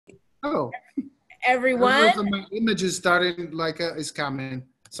Hello. Everyone. My image is starting like is coming.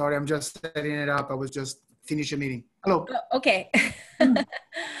 Sorry, I'm just setting it up. I was just finishing a meeting. Hello. Okay.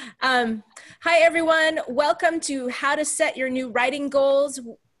 Hi, everyone. Welcome to How to Set Your New Writing Goals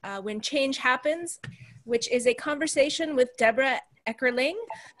When Change Happens, which is a conversation with Debra Eckerling,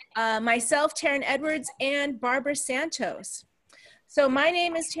 myself, Taryn Edwards, and Barbara Santos. So my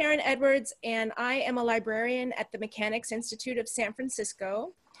name is Taryn Edwards, and I am a librarian at the Mechanics Institute of San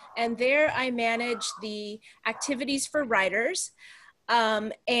Francisco. And there I manage the activities for writers.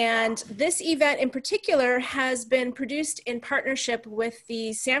 And this event in particular has been produced in partnership with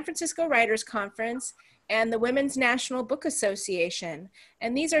the San Francisco Writers Conference and the Women's National Book Association.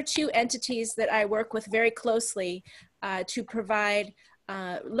 And these are two entities that I work with very closely to provide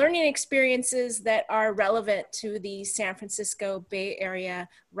learning experiences that are relevant to the San Francisco Bay Area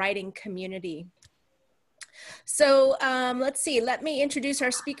writing community. So let's see, let me introduce our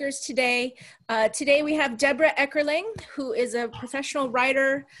speakers today. Today we have Debra Eckerling, who is a professional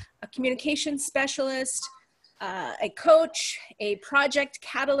writer, a communications specialist, a coach, a project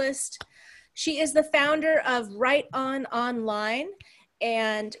catalyst. She is the founder of Write On Online,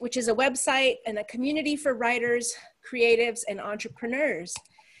 which is a website and a community for writers, creatives, and entrepreneurs.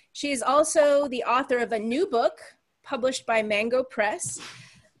 She is also the author of a new book published by Mango Press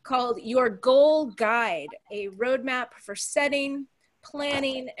called Your Goal Guide, a roadmap for setting,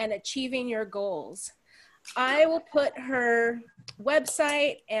 planning, and achieving your goals. I will put her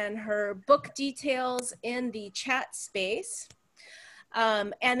website and her book details in the chat space.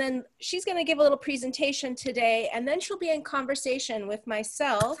 And then she's going to give a little presentation today, and then she'll be in conversation with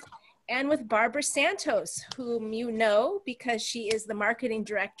myself and with Barbara Santos, whom you know because she is the marketing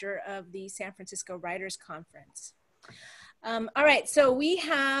director of the San Francisco Writers Conference. All right, so we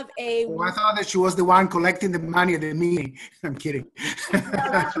have a... Oh, I thought that she was the one collecting the money at the meeting. I'm kidding. No,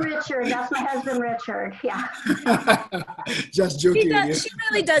 that's Richard. That's my husband, Richard. Yeah. Just joking. She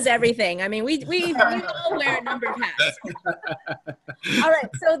really does everything. I mean, we all wear a number of hats. All right,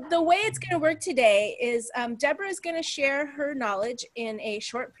 so the way it's going to work today is Debra is going to share her knowledge in a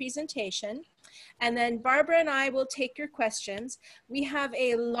short presentation, and then Barbara and I will take your questions. We have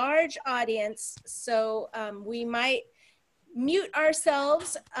a large audience, so we might mute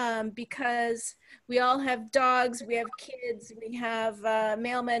ourselves because we all have dogs, we have kids, we have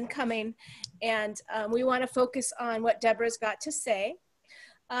mailmen coming, and we want to focus on what Debra's got to say.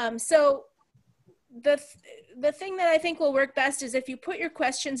 So the thing that I think will work best is if you put your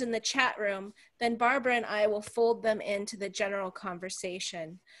questions in the chat room, then Barbara and I will fold them into the general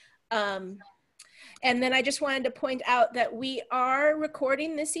conversation. And then I just wanted to point out that we are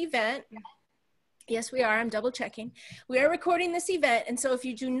recording this event. Yes, we are. I'm double checking. We are recording this event. And so if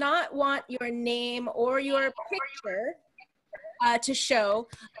you do not want your name or your picture to show,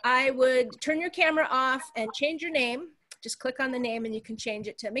 I would turn your camera off and change your name. Just click on the name and you can change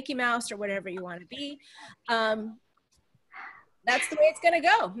it to Mickey Mouse or whatever you want to be. That's the way it's going to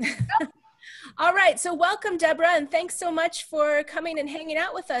go. All right. So welcome, Debra, and thanks so much for coming and hanging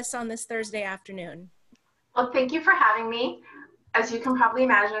out with us on this Thursday afternoon. Well, thank you for having me. As you can probably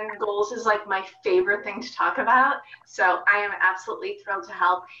imagine, goals is like my favorite thing to talk about. So I am absolutely thrilled to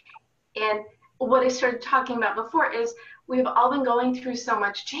help. And what I started talking about before is we've all been going through so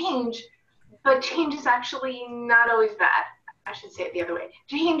much change, but change is actually not always bad. I should say it the other way.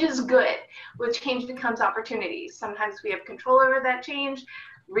 Change is good. With change becomes opportunities. Sometimes we have control over that change.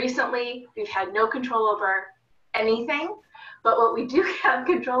 Recently, we've had no control over anything, but what we do have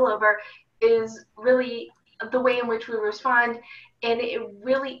control over is really the way in which we respond, and it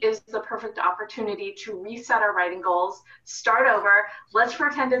really is the perfect opportunity to reset our writing goals, start over, let's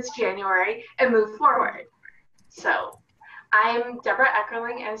pretend it's January, and move forward. So I'm Debra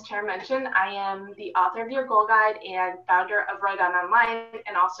Eckerling, as Chair mentioned. I am the author of Your Goal Guide and founder of Write On Online,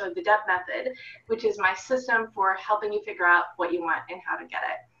 and also the DEB method, which is my system for helping you figure out what you want and how to get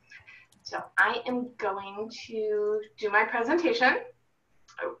it. So I am going to do my presentation.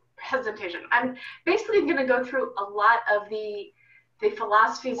 I'm basically going to go through a lot of the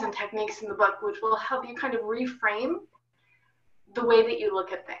philosophies and techniques in the book, which will help you kind of reframe the way that you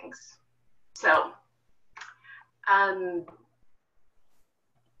look at things. So let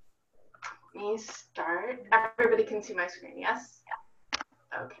me start. Everybody can see my screen, yes?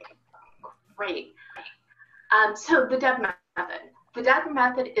 Okay, great. So the DEB method. The DEB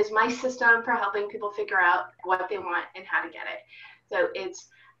method is my system for helping people figure out what they want and how to get it. So it's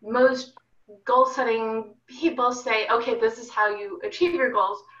most goal setting people say, okay, this is how you achieve your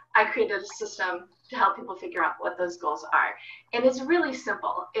goals. I created a system to help people figure out what those goals are. And it's really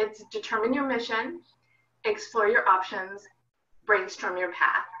simple. It's determine your mission, explore your options, brainstorm your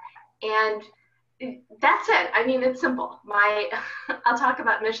path. And that's it. I mean, it's simple. I'll talk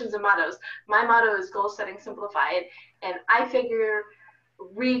about missions and mottos. My motto is goal setting simplified. And I figure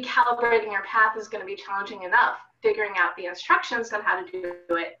recalibrating your path is going to be challenging enough. Figuring out the instructions on how to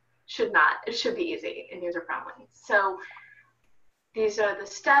do it should not. It should be easy and user friendly. So these are the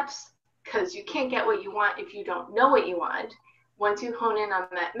steps, because you can't get what you want if you don't know what you want. Once you hone in on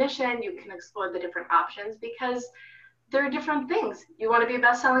that mission, you can explore the different options, because there are different things. You want to be a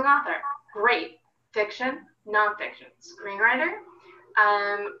best-selling author. Great. Fiction, nonfiction, screenwriter,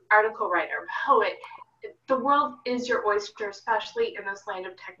 article writer, poet. The world is your oyster, especially in this land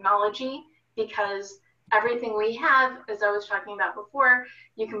of technology, because everything we have, as I was talking about before,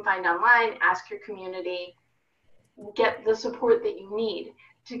 you can find online, ask your community, get the support that you need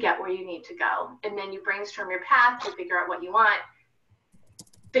to get where you need to go. And then you brainstorm your path, you figure out what you want,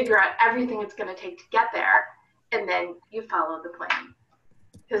 figure out everything it's going to take to get there, and then you follow the plan.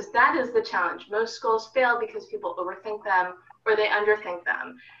 Because that is the challenge. Most goals fail because people overthink them or they underthink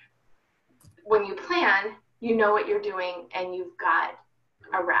them. When you plan, you know what you're doing and you've got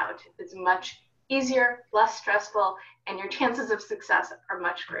a route. It's much easier, less stressful, and your chances of success are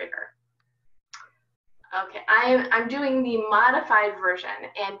much greater. Okay, I'm doing the modified version.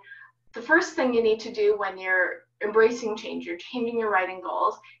 And the first thing you need to do when you're embracing change, you're changing your writing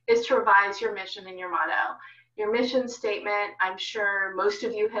goals, is to revise your mission and your motto. Your mission statement, I'm sure most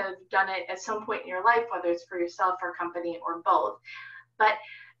of you have done it at some point in your life, whether it's for yourself or company or both. But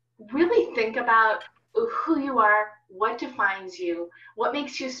really think about who you are, what defines you, what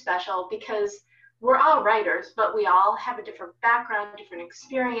makes you special, because we're all writers, but we all have a different background, different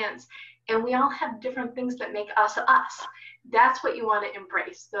experience, and we all have different things that make us us. That's what you want to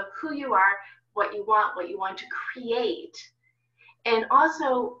embrace, the who you are, what you want to create. And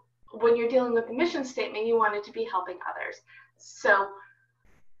also, when you're dealing with the mission statement, you want it to be helping others. So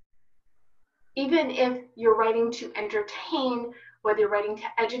even if you're writing to entertain, whether you're writing to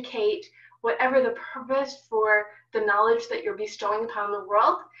educate, whatever the purpose for the knowledge that you're bestowing upon the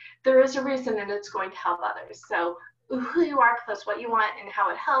world, there is a reason and it's going to help others. So who you are plus what you want and how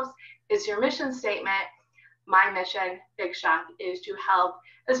it helps is your mission statement. My mission, big shock, is to help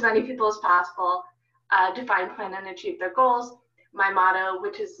as many people as possible define, plan, and achieve their goals. My motto,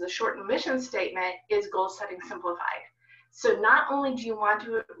 which is the shortened mission statement, is goal setting simplified. So not only do you want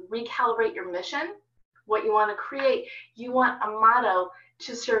to recalibrate your mission, what you want to create, you want a motto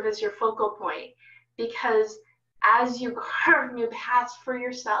to serve as your focal point, because as you carve new paths for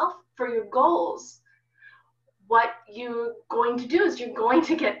yourself, for your goals, what you're going to do is you're going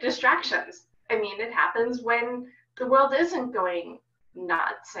to get distractions. I mean, it happens when the world isn't going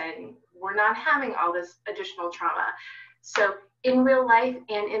nuts and we're not having all this additional trauma. So in real life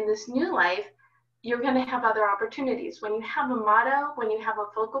and in this new life, you're going to have other opportunities. When you have a motto, when you have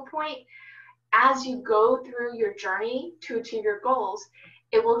a focal point, as you go through your journey to achieve your goals,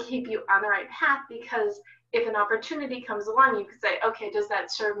 it will keep you on the right path, because if an opportunity comes along, you can say, okay, does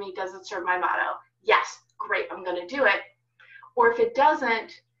that serve me? Does it serve my motto? Yes, great, I'm going to do it. Or if it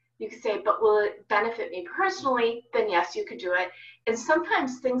doesn't, you could say, but will it benefit me personally? Then yes, you could do it. And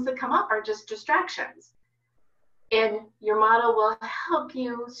sometimes things that come up are just distractions. And your motto will help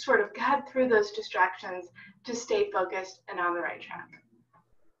you sort of guide through those distractions to stay focused and on the right track.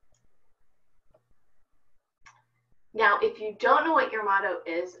 Now, if you don't know what your motto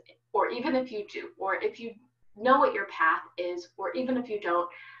is, or even if you do, or if you know what your path is, or even if you don't,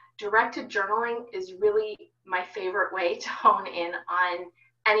 directed journaling is really my favorite way to hone in on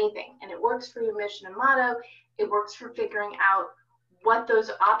anything. And it works for your mission and motto. It works for figuring out what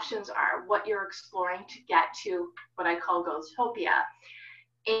those options are, what you're exploring to get to what I call Ghostopia.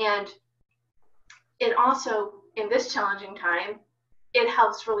 And it also, in this challenging time, it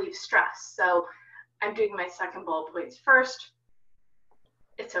helps relieve stress. So I'm doing my second bullet points first.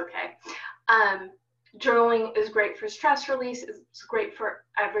 It's okay. Journaling is great for stress release. It's great for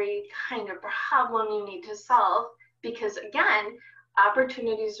every kind of problem you need to solve, because again,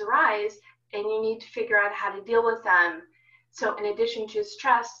 opportunities arise and you need to figure out how to deal with them. So in addition to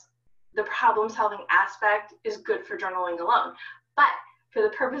stress, the problem-solving aspect is good for journaling alone. But for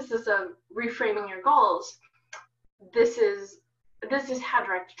the purposes of reframing your goals, this is how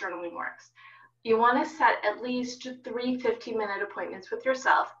direct journaling works. You want to set at least 3 15-minute appointments with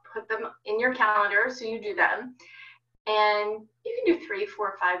yourself. Put them in your calendar so you do them. And you can do 3,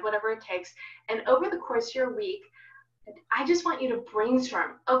 4, 5, whatever it takes. And over the course of your week, I just want you to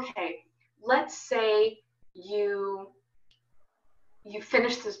brainstorm. Okay, let's say you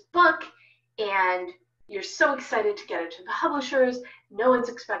finish this book and you're so excited to get it to the publishers. No one's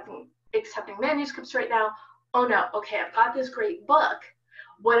accepting manuscripts right now. Oh no, okay, I've got this great book.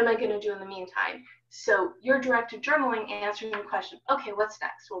 what am I going to do in the meantime? So you're directed journaling, answering the question, okay, what's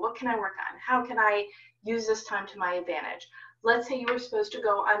next? Well, what can I work on? How can I use this time to my advantage? Let's say you were supposed to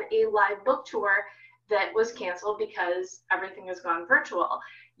go on a live book tour that was canceled because everything has gone virtual.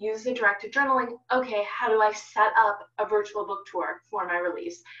 Use the directed journaling. Okay, how do I set up a virtual book tour for my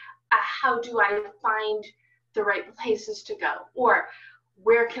release? How do I find the right places to go? Or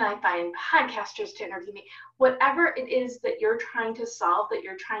where can I find podcasters to interview me? Whatever it is that you're trying to solve, that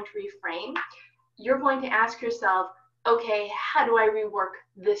you're trying to reframe, you're going to ask yourself, okay, how do I rework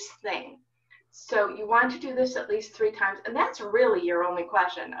this thing? So you want to do this at least 3 times, and that's really your only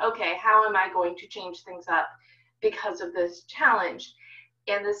question. Okay, how am I going to change things up because of this challenge?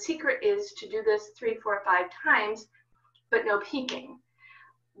 And the secret is to do this 3, 4, 5 times, but no peeking.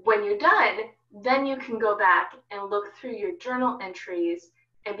 When you're done, then you can go back and look through your journal entries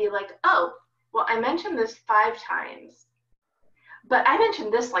and be like, oh, well, I mentioned this 5 times, but I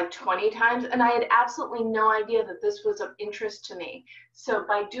mentioned this like 20 times, and I had absolutely no idea that this was of interest to me. So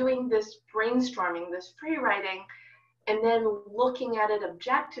by doing this brainstorming, this free writing, and then looking at it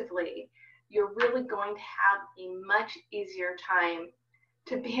objectively, you're really going to have a much easier time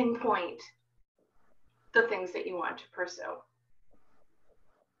to pinpoint the things that you want to pursue.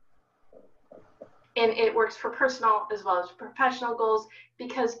 And it works for personal as well as professional goals,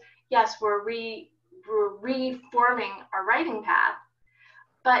 because yes, we're reforming our writing path,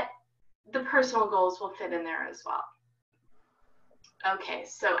 but the personal goals will fit in there as well. Okay,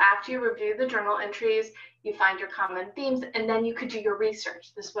 so after you review the journal entries, you find your common themes, and then you could do your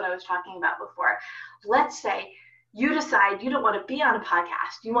research. This is what I was talking about before. Let's say you decide you don't want to be on a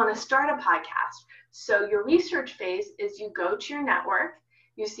podcast, you want to start a podcast. So your research phase is you go to your network,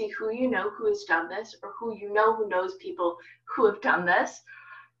 you see who you know who has done this, or who you know who knows people who have done this.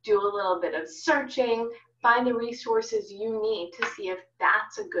 Do a little bit of searching, find the resources you need to see if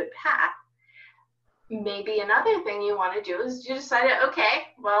that's a good path. Maybe another thing you want to do is you decide, okay,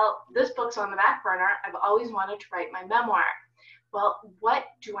 well, this book's on the back burner. I've always wanted to write my memoir. Well, what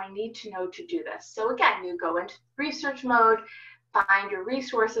do I need to know to do this? So again, you go into research mode, find your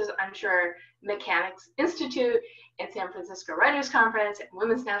resources. I'm sure Mechanics Institute and San Francisco Writers Conference and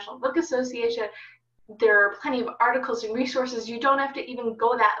Women's National Book Association, there are plenty of articles and resources. You don't have to even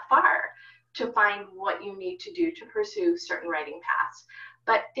go that far to find what you need to do to pursue certain writing paths.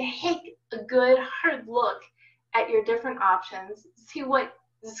 But take a good hard look at your different options, see what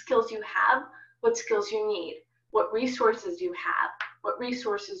skills you have, what skills you need, what resources you have, what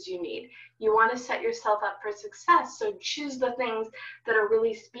resources you need. You want to set yourself up for success, so choose the things that are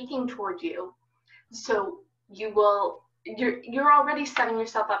really speaking toward you. So you're already setting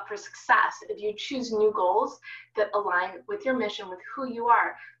yourself up for success if you choose new goals that align with your mission, with who you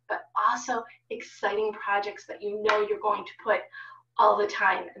are, but also exciting projects that you know you're going to put all the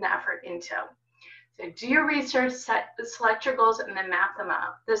time and effort into. So do your research, select your goals, and then map them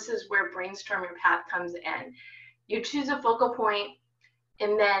out. This is where brainstorm your path comes in. You choose a focal point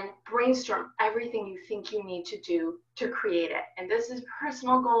and then brainstorm everything you think you need to do to create it. And this is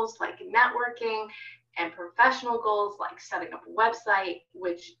personal goals like networking, and professional goals like setting up a website,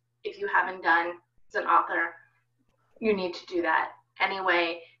 which if you haven't done as an author, you need to do that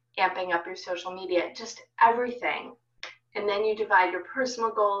anyway, amping up your social media, just everything. And then you divide your personal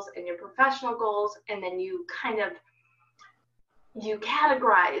goals and your professional goals, and then you categorize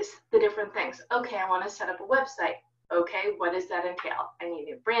the different things. Okay, I want to set up a website. Okay, what does that entail? I need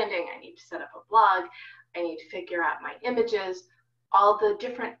new branding, I need to set up a blog, I need to figure out my images, all the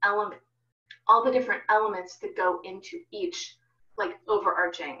different elements that go into each like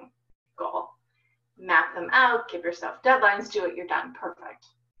overarching goal. Map them out, give yourself deadlines, do it, you're done. Perfect.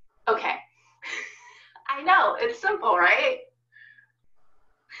 Okay. I know, it's simple, right?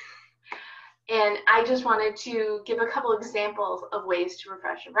 And I just wanted to give a couple examples of ways to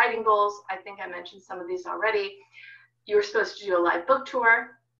refresh your writing goals. I think I mentioned some of these already. You were supposed to do a live book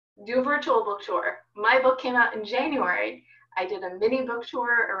tour, do a virtual book tour. My book came out in January. I did a mini book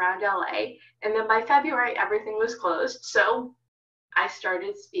tour around LA, and then by February, everything was closed. So I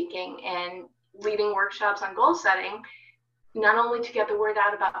started speaking and leading workshops on goal setting, not only to get the word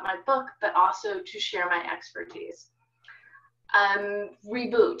out about my book, but also to share my expertise.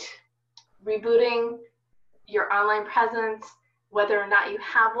 Rebooting your online presence, whether or not you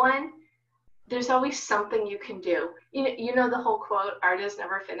have one, there's always something you can do. You know the whole quote, art is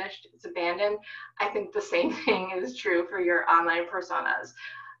never finished, it's abandoned. I think the same thing is true for your online personas.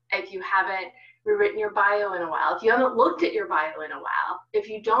 If you haven't rewritten your bio in a while, if you haven't looked at your bio in a while, if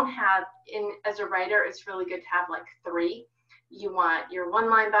you don't have, as a writer, it's really good to have like 3. You want your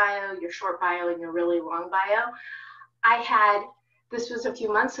 1-line bio, your short bio, and your really long bio. I had this was a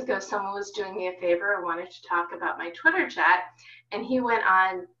few months ago, someone was doing me a favor and wanted to talk about my Twitter chat, and he went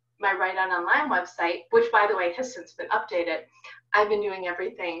on my Write On Online website, which by the way has since been updated. I've been doing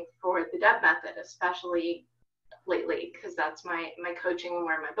everything for the Deb method, especially lately, because that's my coaching and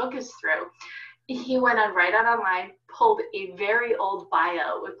where my book is through. He went on Write On Online, pulled a very old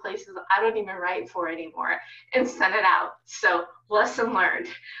bio with places I don't even write for anymore, and sent it out. So lesson learned.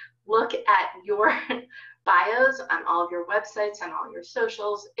 Look at your bios on all of your websites, on all your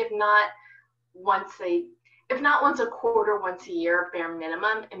socials, if not once a quarter, once a year, bare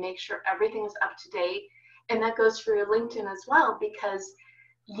minimum, and make sure everything's up to date. And that goes for your LinkedIn as well, because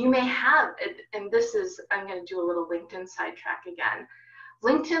you may have, and this is, I'm going to do a little LinkedIn sidetrack again.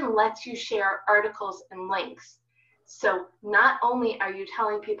 LinkedIn lets you share articles and links. So not only are you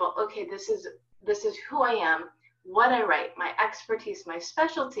telling people, okay, this is who I am, what I write, my expertise, my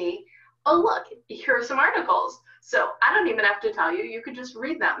specialty. Oh, look, here are some articles. So I don't even have to tell you, you could just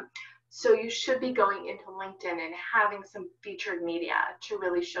read them. So you should be going into LinkedIn and having some featured media to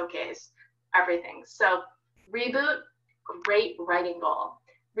really showcase everything. So reboot, great writing goal.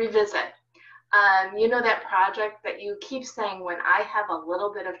 Revisit. You know that project that you keep saying, when I have a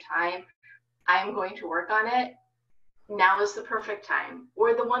little bit of time, I'm going to work on it. Now is the perfect time.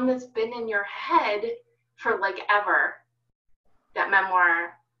 Or the one that's been in your head for like ever. That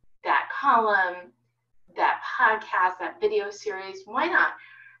memoir, that column, that podcast, that video series. Why not?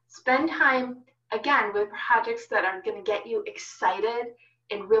 Spend time, again, with projects that are going to get you excited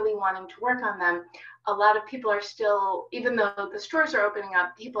and really wanting to work on them. A lot of people are still, even though the stores are opening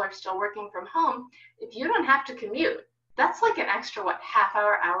up, people are still working from home. If you don't have to commute, that's like an extra, half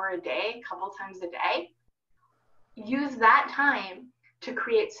hour a day, a couple times a day. Use that time to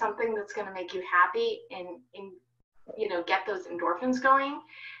create something that's going to make you happy and get those endorphins going,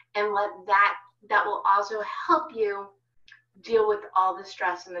 and let that will also help you deal with all the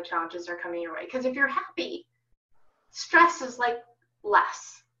stress and the challenges that are coming your way. Because if you're happy, stress is like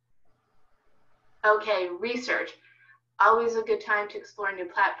less. Okay, research. Always a good time to explore new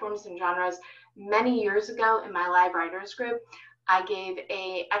platforms and genres. Many years ago in my live writers group, I gave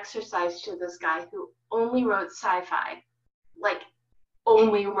an exercise to this guy who only wrote sci-fi, like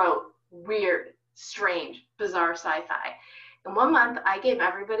only wrote weird, strange, bizarre sci-fi. In 1 month, I gave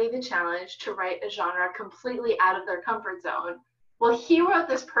everybody the challenge to write a genre completely out of their comfort zone. Well, he wrote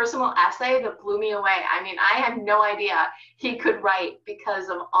this personal essay that blew me away. I mean, I had no idea he could write because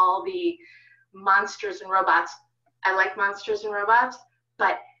of all the monsters and robots. I like monsters and robots,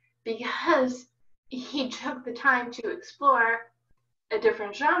 but because he took the time to explore a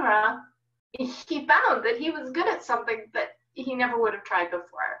different genre, he found that he was good at something that he never would have tried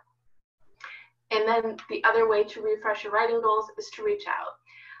before. And then the other way to refresh your writing goals is to reach out.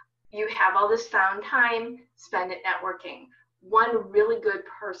 You have all this found time, spend it networking. One really good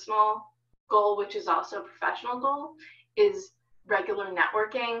personal goal, which is also a professional goal, is regular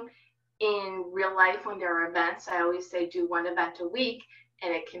networking. In real life, when there are events, I always say do one event a week,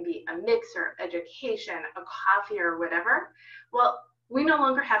 and it can be a mix or education, a coffee or whatever. Well, we no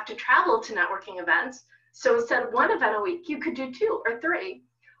longer have to travel to networking events. So instead of one event a week, you could do 2 or 3.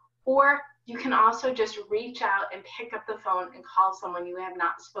 Or you can also just reach out and pick up the phone and call someone you have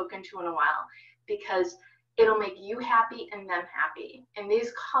not spoken to in a while, because it'll make you happy and them happy. And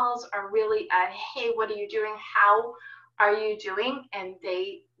these calls are really hey, what are you doing? How are you doing? And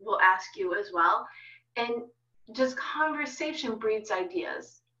they will ask you as well. And just conversation breeds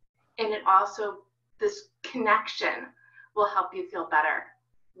ideas. And it also, this connection will help you feel better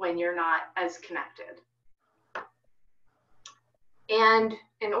when you're not as connected. And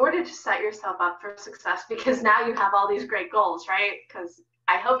in order to set yourself up for success, because now you have all these great goals, right? Because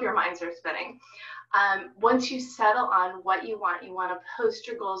I hope your minds are spinning. Once you settle on what you want to post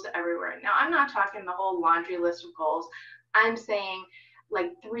your goals everywhere. Now, I'm not talking the whole laundry list of goals. I'm saying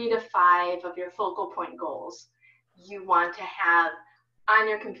like 3 to 5 of your focal point goals you want to have on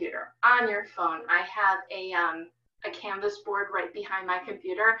your computer, on your phone. I have a canvas board right behind my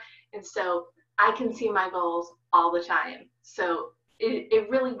computer, and so I can see my goals all the time. So it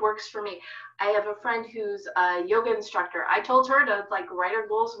really works for me. I have a friend who's a yoga instructor. I told her to write her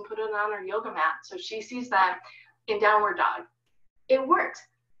goals and put it on her yoga mat, so she sees that in downward dog. It works.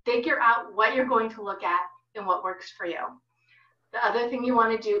 Figure out what you're going to look at and what works for you. The other thing you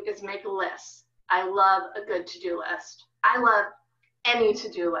want to do is make lists. I love a good to-do list. I love any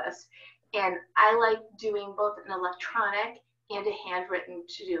to-do list. And I like doing both an electronic and a handwritten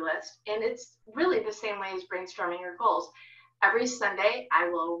to-do list. And it's really the same way as brainstorming your goals. every Sunday, I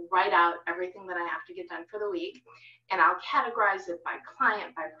will write out everything that I have to get done for the week, and I'll categorize it by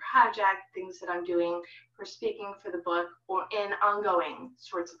client, by project, things that I'm doing for speaking for the book, or in ongoing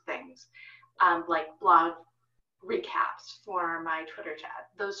sorts of things, like blog recaps for my Twitter chat,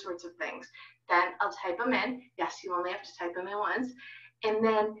 those sorts of things. Then I'll type them in. Yes, you only have to type them in once. And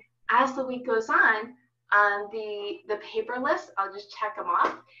then as the week goes on the paper list, I'll just check them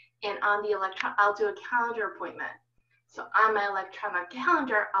off. And on the I'll do a calendar appointment. So on my electronic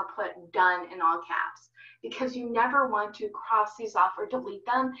calendar, I'll put done in all caps, because you never want to cross these off or delete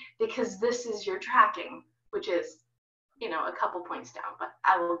them, because this is your tracking, which is, you know, a couple points down, but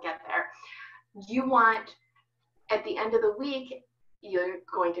I will get there. You want, at the end of the week, you're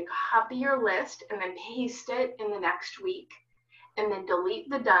going to copy your list and then paste it in the next week, and then delete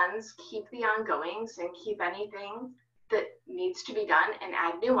the dones, keep the ongoings, and keep anything that needs to be done and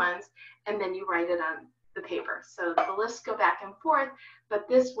add new ones, and then you write it on the paper. So the lists go back and forth, but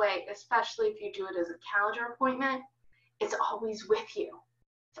this way, especially if you do it as a calendar appointment, it's always with you.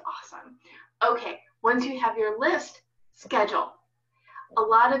 It's awesome. Okay, once you have your list, schedule. A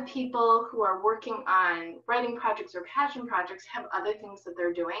lot of people who are working on writing projects or passion projects have other things that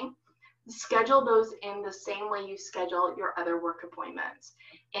they're doing. Schedule those in the same way you schedule your other work appointments.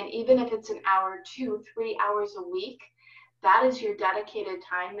 And even if it's an hour, 2, 3 hours a week, that is your dedicated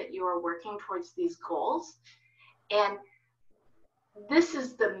time that you are working towards these goals. And this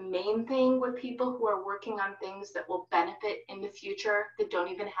is the main thing with people who are working on things that will benefit in the future that don't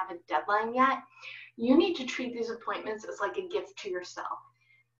even have a deadline yet. You need to treat these appointments as like a gift to yourself.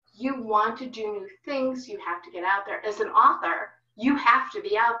 You want to do new things. You have to get out there. As an author, you have to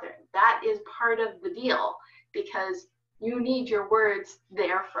be out there. That is part of the deal, because you need your words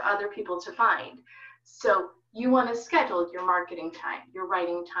there for other people to find. So you want to schedule your marketing time, your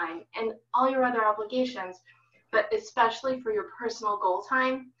writing time, and all your other obligations, but especially for your personal goal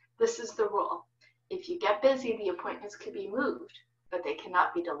time, this is the rule. If you get busy, the appointments could be moved, but they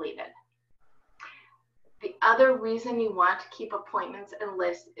cannot be deleted. The other reason you want to keep appointments and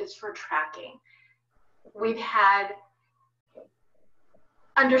lists is for tracking. We've had,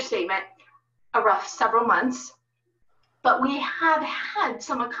 understatement, a rough several months, but we have had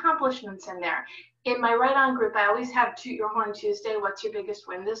some accomplishments in there. In my Write On group, I always have Toot Your Horn Tuesday, what's your biggest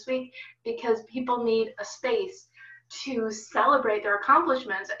win this week? Because people need a space to celebrate their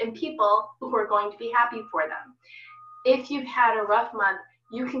accomplishments and people who are going to be happy for them. If you've had a rough month,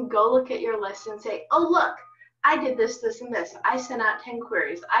 you can go look at your list and say, oh, look, I did this, this, and this. I sent out 10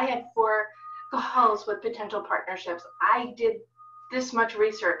 queries. I had 4 calls with potential partnerships. I did this much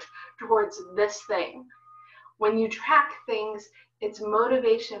research towards this thing. When you track things, it's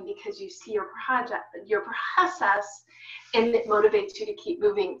motivation, because you see your project, your process, and it motivates you to keep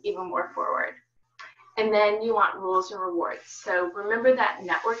moving even more forward. And then you want rules and rewards. So remember that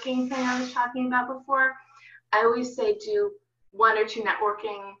networking thing I was talking about before? I always say do 1 or 2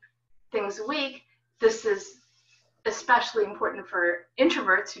 networking things a week. This is especially important for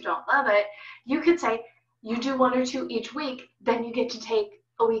introverts who don't love it. You could say you do 1 or 2 each week, then you get to take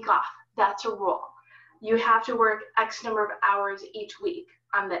a week off. That's a rule. You have to work X number of hours each week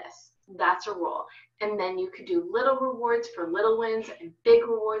on this. That's a rule. And then you could do little rewards for little wins and big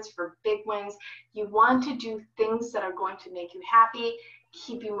rewards for big wins. You want to do things that are going to make you happy,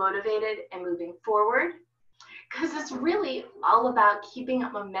 keep you motivated and moving forward, because it's really all about keeping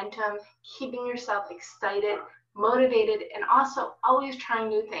up momentum, keeping yourself excited, motivated, and also always trying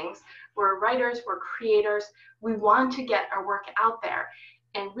new things. We're writers, we're creators. We want to get our work out there.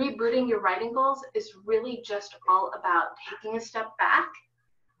 And rebooting your writing goals is really just all about taking a step back,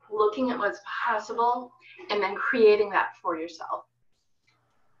 looking at what's possible, and then creating that for yourself.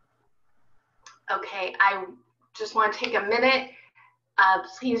 Okay, I just want to take a minute.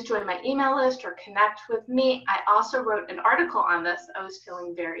 Please join my email list or connect with me. I also wrote an article on this. I was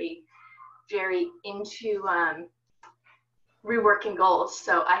feeling very, very into reworking goals.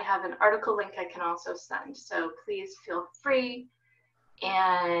 So I have an article link I can also send. So please feel free.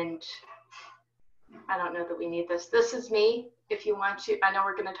 And I don't know that we need this. This is me. If you want to, I know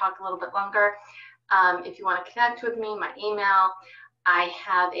we're going to talk a little bit longer. If you want to connect with me, my email, I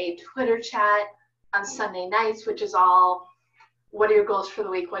have a Twitter chat on Sunday nights, which is all, what are your goals for the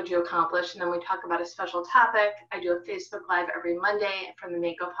week? What did you accomplish? And then we talk about a special topic. I do a Facebook Live every Monday from the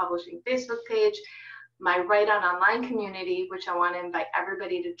Mako Publishing Facebook page. My Write On Online community, which I want to invite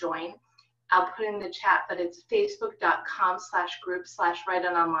everybody to join. I'll put in the chat, but it's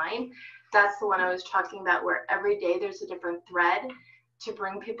facebook.com/group/writeononline. That's the one I was talking about, where every day there's a different thread to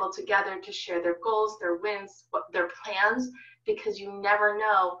bring people together to share their goals, their wins, their plans, because you never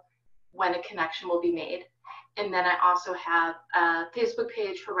know when a connection will be made. And then I also have a Facebook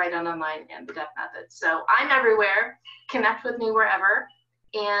page for Write On Online and the Deb Method. So I'm everywhere. Connect with me wherever.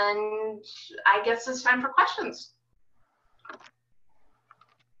 And I guess it's time for questions.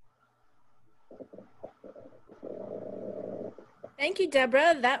 Thank you,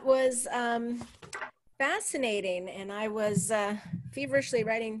 Deborah. That was fascinating, and I was feverishly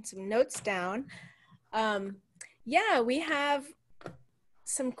writing some notes down. Yeah, we have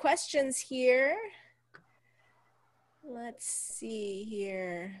some questions here. Let's see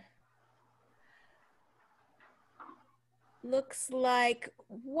here. Looks like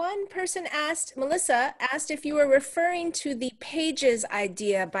one person asked, Melissa asked if you were referring to the Pages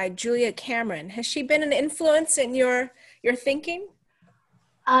idea by Julia Cameron. Has she been an influence in your thinking?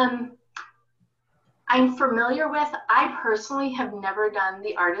 I'm familiar with, I personally have never done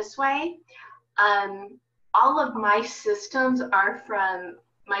the artist way. All of my systems are from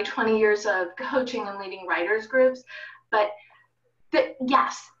my 20 years of coaching and leading writers groups, but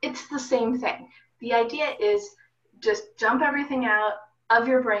yes, it's the same thing. The idea is just dump everything out of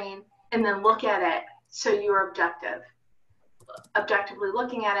your brain and then look at it so you're objectively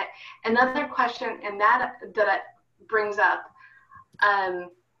looking at it. Another question, and that brings up,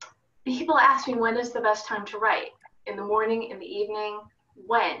 people ask me, when is the best time to write? In the morning, in the evening,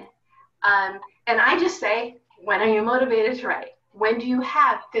 when? And I just say, when are you motivated to write? When do you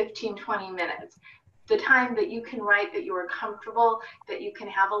have 15, 20 minutes? The time that you can write, that you are comfortable, that you can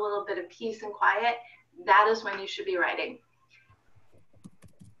have a little bit of peace and quiet, that is when you should be writing.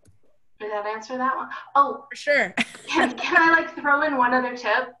 Did that answer that one? Oh, For sure. can I like throw in one other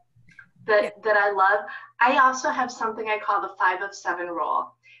tip that I love? I also have something I call the 5 of 7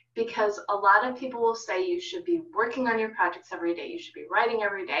 rule, because a lot of people will say you should be working on your projects every day, you should be writing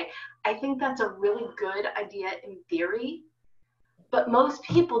every day. I think that's a really good idea in theory, but most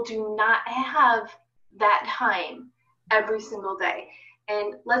people do not have that time every single day.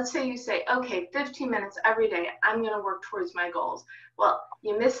 And let's say you say, okay, 15 minutes every day, I'm going to work towards my goals. Well,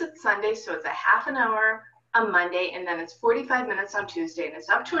 you miss it Sunday, so it's a half an hour on Monday, and then it's 45 minutes on Tuesday, and it's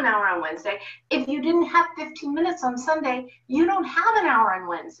up to an hour on Wednesday. If you didn't have 15 minutes on Sunday, you don't have an hour on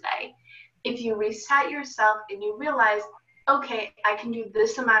Wednesday. If you reset yourself and you realize, okay, I can do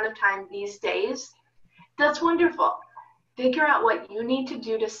this amount of time these days, that's wonderful. Figure out what you need to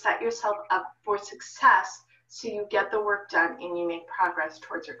do to set yourself up for success so you get the work done and you make progress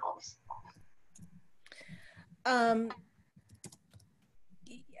towards your goals.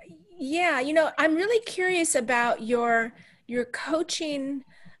 Yeah, you know, I'm really curious about your coaching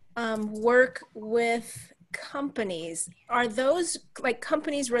work with companies. Are those like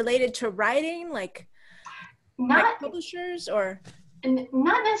companies related to writing, like publishers, or?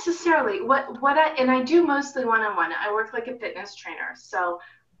 Not necessarily. And I do mostly one-on-one. I work like a fitness trainer. So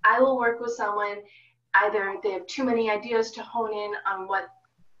I will work with someone, either they have too many ideas to hone in on what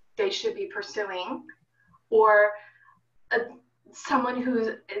they should be pursuing, or someone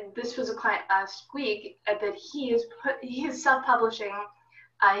this was a client last week, that he is self-publishing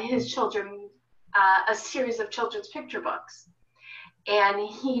his children, a series of children's picture books. And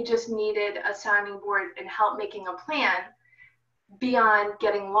he just needed a sounding board and help making a plan beyond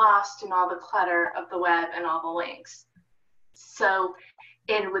getting lost in all the clutter of the web and all the links. So,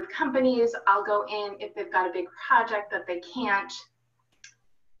 and with companies, I'll go in if they've got a big project that they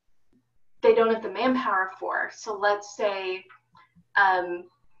don't have the manpower for. So let's say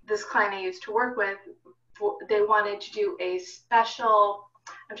this client I used to work with, they wanted to do a special,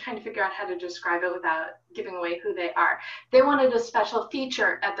 I'm trying to figure out how to describe it without giving away who they are. They wanted a special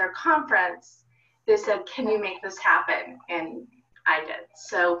feature at their conference. They said, can you make this happen? And I did.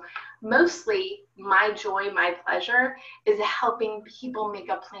 So mostly my joy, my pleasure is helping people make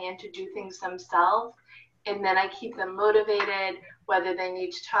a plan to do things themselves. And then I keep them motivated, whether they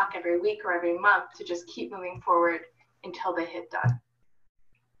need to talk every week or every month, to just keep moving forward until they hit done.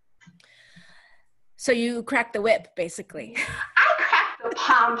 So you crack the whip, basically. I crack the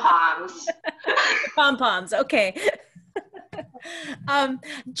pom-poms. Pom-poms, okay.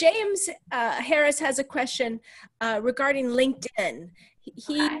 James Harris has a question regarding LinkedIn.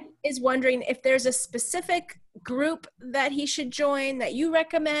 He is wondering if there's a specific group that he should join that you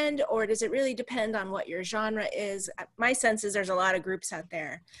recommend, or does it really depend on what your genre is? My sense is there's a lot of groups out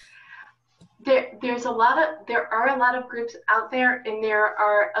there. There are a lot of groups out there, and there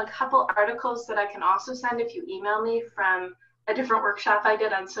are a couple articles that I can also send if you email me from a different workshop I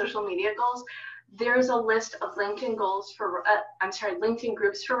did on social media goals. There's a list of LinkedIn goals for, LinkedIn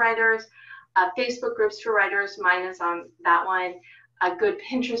groups for writers, Facebook groups for writers. Mine is on that one. Good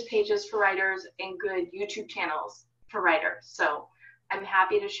Pinterest pages for writers, and good YouTube channels for writers. So I'm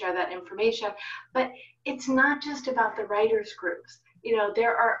happy to share that information. But it's not just about the writers groups. You know,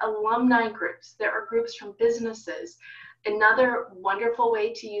 there are alumni groups, there are groups from businesses. Another wonderful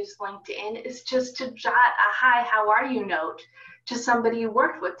way to use LinkedIn is just to jot a hi, how are you note to somebody you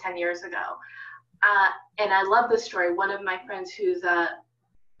worked with 10 years ago. And I love this story. One of my friends who's a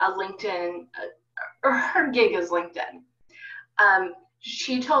LinkedIn, or her gig is LinkedIn.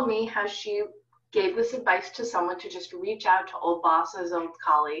 She told me how she gave this advice to someone to just reach out to old bosses, old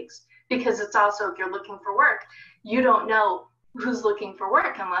colleagues, because it's also, if you're looking for work, you don't know who's looking for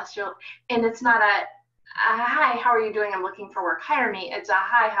work unless you'll, and it's not a hi, how are you doing? I'm looking for work. Hire me. It's a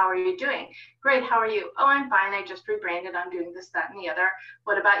hi, how are you doing? Great, how are you? Oh, I'm fine. I just rebranded. I'm doing this, that, and the other.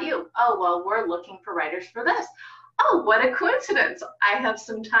 What about you? Oh, well, we're looking for writers for this. Oh, what a coincidence. I have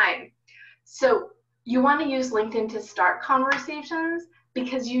some time. So you want to use LinkedIn to start conversations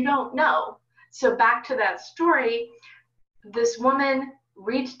because you don't know. So back to that story, this woman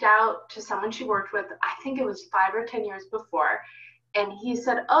reached out to someone she worked with, I think it was 5 or 10 years before, and he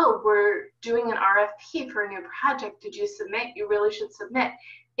said, oh, we're doing an RFP for a new project. Did you submit? You really should submit.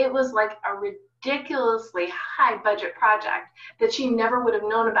 It was like a ridiculously high budget project that she never would have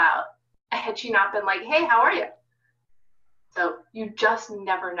known about had she not been like, hey, how are you? So you just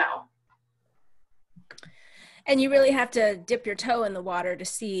never know. And you really have to dip your toe in the water to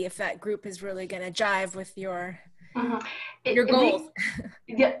see if that group is really going to jive with your goals.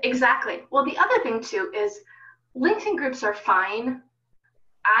 Yeah, exactly. Well, the other thing too is LinkedIn groups are fine.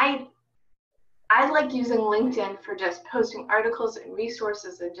 I like using LinkedIn for just posting articles and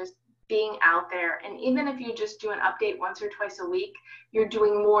resources and just being out there. And even if you just do an update once or twice a week, you're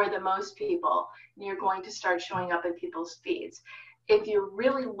doing more than most people. And you're going to start showing up in people's feeds. If you're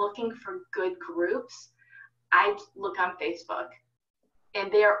really looking for good groups, I look on Facebook,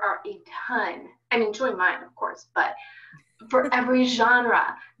 and there are a ton. I mean, join mine, of course, but for every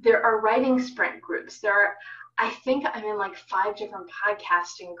genre, there are writing sprint groups. There are, I think I'm in like 5 different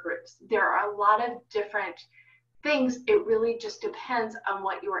podcasting groups. There are a lot of different things. It really just depends on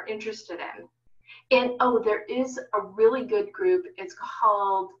what you are interested in. And oh, there is a really good group. It's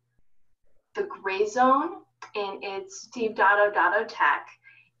called The Gray Zone, and it's Steve Dotto Tech.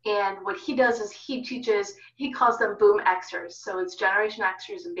 And what he does is he calls them boom Xers. So it's Generation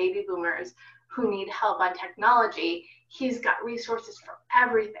Xers and baby boomers who need help on technology. He's got resources for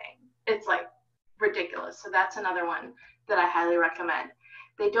everything. It's like ridiculous. So that's another one that I highly recommend.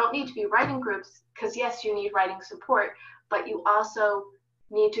 They don't need to be writing groups because yes, you need writing support, but you also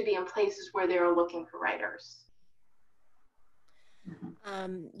need to be in places where they're looking for writers.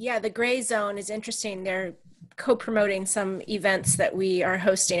 Yeah, the Gray Zone is interesting. They're co-promoting some events that we are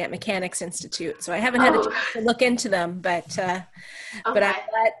hosting at Mechanics Institute. So I haven't had a chance to look into them, but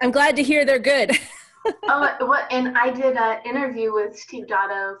I'm glad to hear they're good. And I did an interview with Steve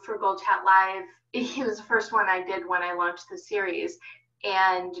Dotto for Gold Chat Live. He was the first one I did when I launched the series,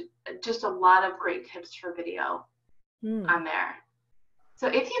 and just a lot of great tips for video on there. So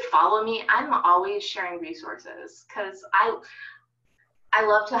if you follow me, I'm always sharing resources because I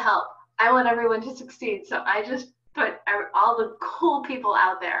love to help. I want everyone to succeed. So I just put all the cool people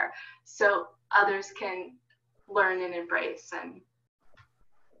out there so others can learn and embrace and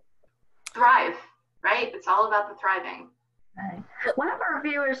thrive, right? It's all about the thriving. Right. One of our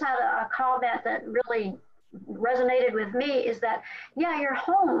viewers had a comment that really resonated with me is that, yeah, you're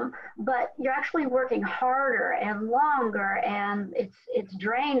home, but you're actually working harder and longer, and it's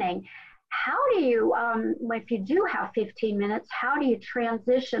draining. How do you, if you do have 15 minutes, how do you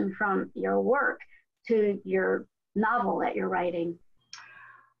transition from your work to your novel that you're writing?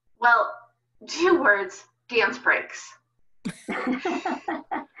 Well, 2 words, dance breaks.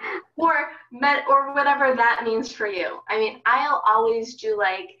 or whatever that means for you. I mean, I'll always do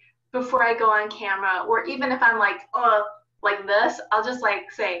like, before I go on camera, or even if I'm like, like this, I'll just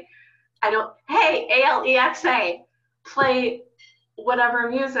like say, hey, Alexa, play whatever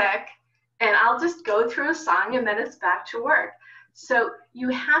music. And I'll just go through a song and then it's back to work. So you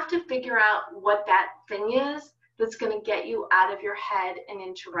have to figure out what that thing is that's going to get you out of your head and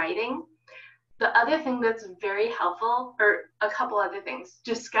into writing. The other thing that's very helpful, or a couple other things,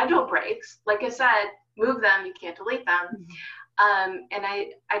 just schedule breaks. Like I said, move them, you can't delete them. And I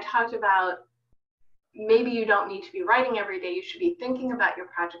talked about maybe you don't need to be writing every day. You should be thinking about your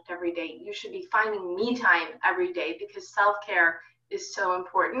project every day. You should be finding me time every day because self-care is so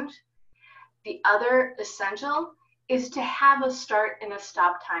important. The other essential is to have a start and a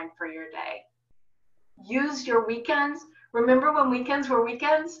stop time for your day. Use your weekends. Remember when weekends were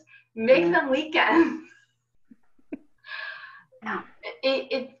weekends? Make them weekends. Yeah.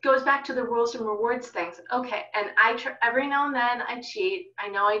 It goes back to the rules and rewards things. Okay, and every now and then I cheat. I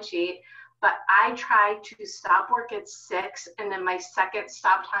know I cheat, but I try to stop work at 6, and then my second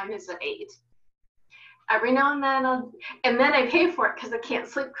stop time is at 8. Every now and then, and then I pay for it because I can't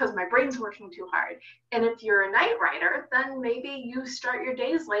sleep because my brain's working too hard. And if you're a night writer, then maybe you start your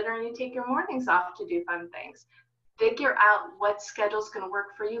days later and you take your mornings off to do fun things. Figure out what schedule's going to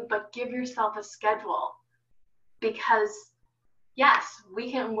work for you, but give yourself a schedule, because yes,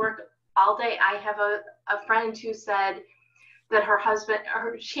 we can work all day. I have a friend who said that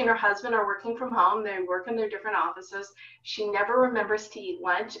she and her husband are working from home. They work in their different offices. She never remembers to eat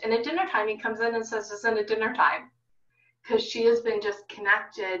lunch. And at dinner time, he comes in and says, "Isn't it dinner time?" Because she has been just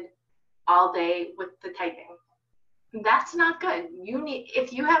connected all day with the typing. That's not good.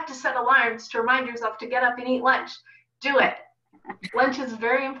 If you have to set alarms to remind yourself to get up and eat lunch, do it. Lunch is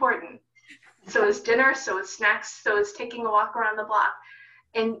very important. So is dinner, so is snacks, so is taking a walk around the block.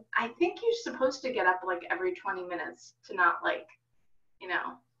 And I think you're supposed to get up like every 20 minutes to not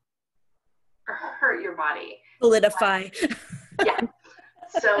hurt your body. Solidify. Yeah.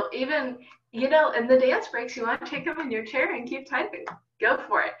 So even, in the dance breaks, you want to take them in your chair and keep typing. Go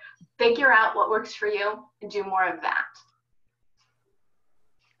for it. Figure out what works for you and do more of that.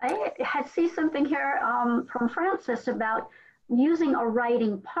 I see something here from Francis about using a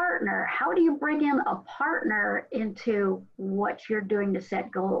writing partner. How do you bring in a partner into what you're doing to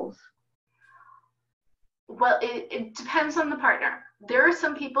set goals? Well, it depends on the partner. There are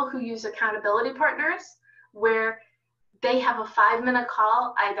some people who use accountability partners where they have a 5-minute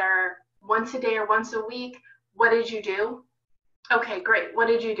call either once a day or once a week. What did you do? Okay, great. What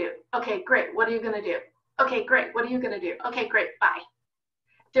did you do? Okay, great. What are you going to do? Okay, great. What are you going to do? Okay, great. Bye.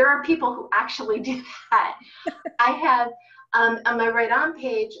 There are people who actually do that. I have on my Write On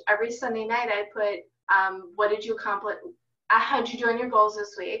page, every Sunday night I put, what did you accomplish? How'd you do on your goals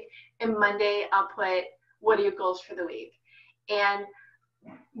this week? And Monday I'll put, what are your goals for the week? And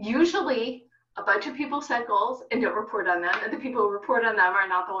usually a bunch of people set goals and don't report on them, and the people who report on them are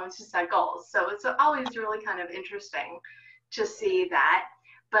not the ones who set goals. So it's always really kind of interesting to see that.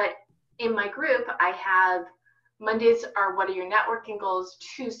 But in my group, I have Mondays are what are your networking goals,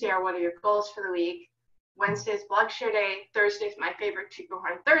 Tuesday are what are your goals for the week, Wednesday's blog share day, Thursday's my favorite Toot Your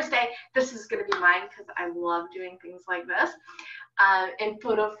Horn Thursday. This is going to be mine because I love doing things like this. And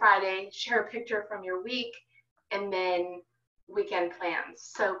Photo Friday, share a picture from your week, and then weekend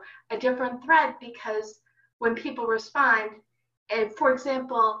plans. So a different thread, because when people respond, and for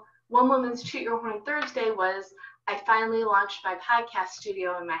example, one woman's Toot Your Horn Thursday was, I finally launched my podcast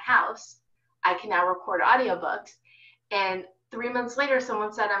studio in my house. I can now record audiobooks. And 3 months later,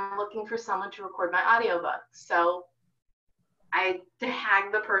 someone said, I'm looking for someone to record my audiobook. So I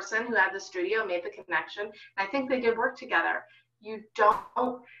tagged the person who had the studio, made the connection, and I think they did work together. You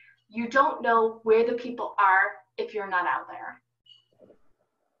don't know where the people are if you're not out there.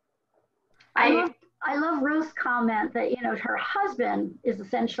 I love Ruth's comment that, her husband is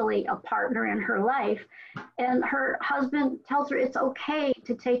essentially a partner in her life, and her husband tells her it's okay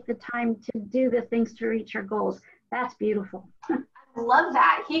to take the time to do the things to reach her goals. That's beautiful. I love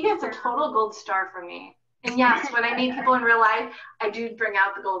that. He gets a total gold star from me. And yes, when I meet people in real life, I do bring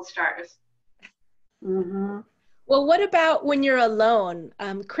out the gold stars. Mm-hmm. Well, what about when you're alone?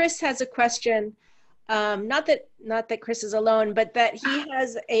 Chris has a question. Not that Chris is alone, but that he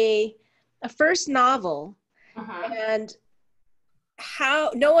has a first novel, and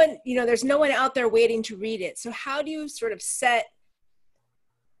how there's no one out there waiting to read it. So how do you sort of set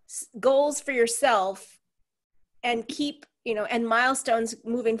goals for yourself and keep, and milestones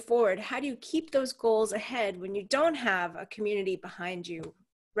moving forward? How do you keep those goals ahead when you don't have a community behind you,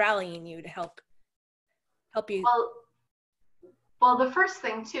 rallying you to help you? Well, the first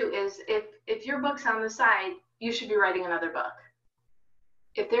thing too is if your book's on the side, you should be writing another book.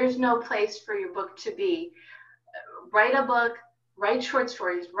 If there's no place for your book to be, write a book, write short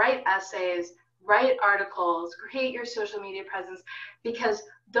stories, write essays, write articles, create your social media presence, because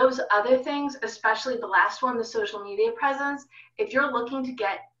those other things, especially the last one, the social media presence, if you're looking to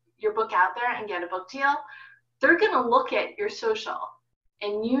get your book out there and get a book deal, they're going to look at your social,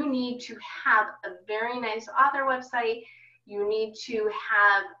 and you need to have a very nice author website. You need to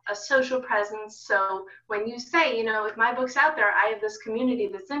have a social presence. So when you say, if my book's out there, I have this community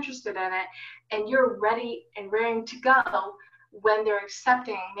that's interested in it, and you're ready and raring to go when they're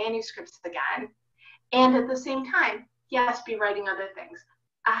accepting manuscripts again. And at the same time, yes, be writing other things.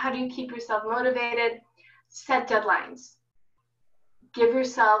 How do you keep yourself motivated? Set deadlines. Give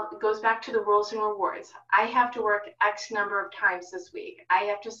yourself, it goes back to the rules and rewards. I have to work X number of times this week. I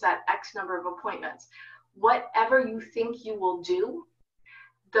have to set X number of appointments. whatever you think you will do,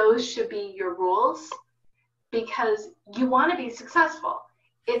 those should be your rules, because you want to be successful.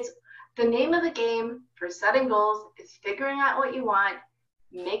 It's the name of the game for setting goals is figuring out what you want,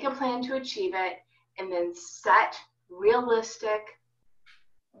 make a plan to achieve it, and then set realistic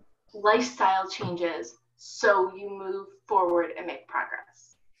lifestyle changes so you move forward and make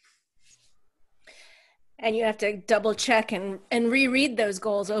progress. And you have to double check and reread those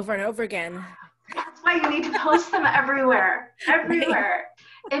goals over and over again. That's why you need to post them everywhere.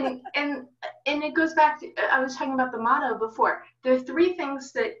 And it goes back to, I was talking about the motto before. There are 3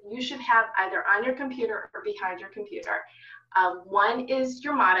 things that you should have either on your computer or behind your computer. One is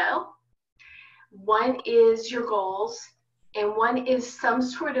your motto, one is your goals, and one is some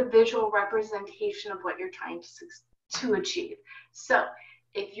sort of visual representation of what you're trying to achieve. So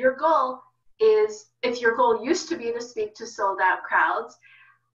if your goal used to be to speak to sold out crowds,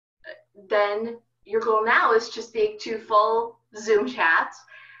 then your goal now is to speak to full Zoom chats.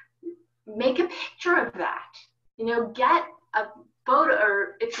 Make a picture of that. Get a photo,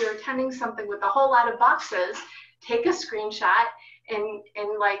 or if you're attending something with a whole lot of boxes, take a screenshot and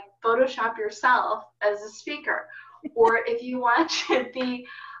like Photoshop yourself as a speaker. Or if you want to be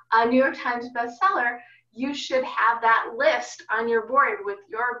a New York Times bestseller, you should have that list on your board with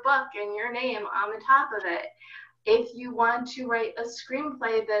your book and your name on the top of it. If you want to write a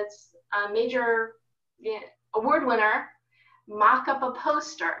screenplay that's a major award winner, mock up a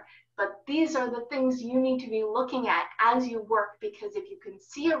poster. But these are the things you need to be looking at as you work, because if you can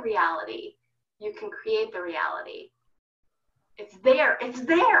see a reality, you can create the reality. It's there. It's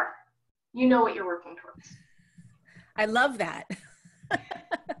there. You know what you're working towards. I love that.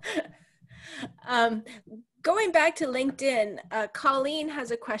 Going back to LinkedIn, Colleen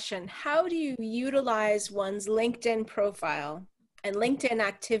has a question. How do you utilize one's LinkedIn profile and LinkedIn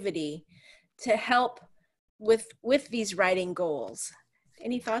activity to help with these writing goals?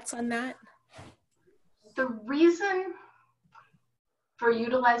 Any thoughts on that? The reason for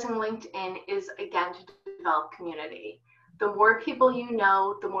utilizing LinkedIn is, again, to develop community. The more people you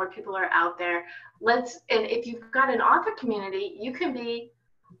know, the more people are out there. And if you've got an author community, you can be,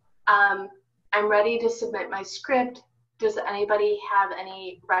 I'm ready to submit my script. Does anybody have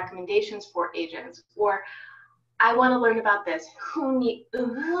any recommendations for agents? Or I want to learn about this. Who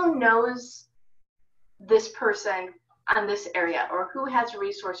knows this person on this area, or who has a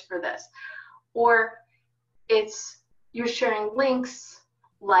resource for this? Or you're sharing links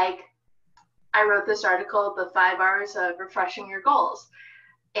like, I wrote this article, the 5 hours of refreshing your goals.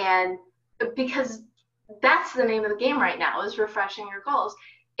 And because that's the name of the game right now, is refreshing your goals.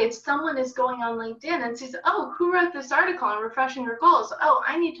 If someone is going on LinkedIn and sees, oh, who wrote this article on refreshing your goals? Oh,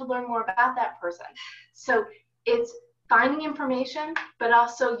 I need to learn more about that person. So it's finding information, but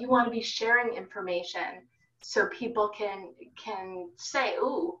also you want to be sharing information so people can say,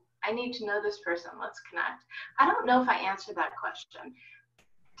 ooh, I need to know this person. Let's connect. I don't know if I answered that question.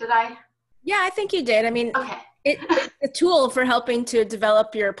 Did I? Yeah, I think you did. I mean, okay. It's a tool for helping to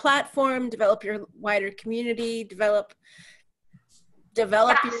develop your platform, develop your wider community, develop yes,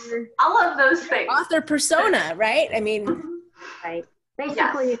 your all of those things. Author persona, right? I mean, right.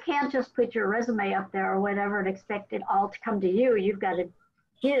 Basically, yes. You can't just put your resume up there or whatever and expect it all to come to you. You've got to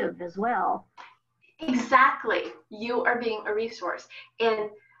give as well. Exactly. You are being a resource.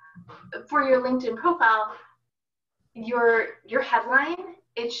 And for your LinkedIn profile, your headline,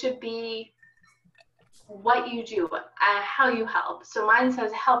 it should be what you do, how you help. So mine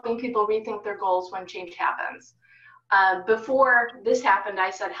says helping people rethink their goals when change happens. Before this happened, I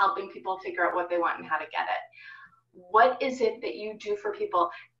said helping people figure out what they want and how to get it. What is it that you do for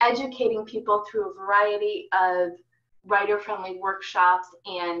people? Educating people through a variety of writer-friendly workshops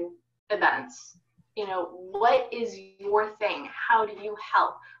and events. What is your thing? How do you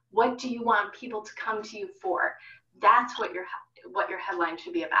help? What do you want people to come to you for? That's what your headline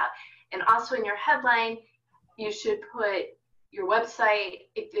should be about. And also in your headline, you should put your website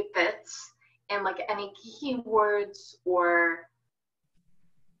if it fits, and like any keywords, or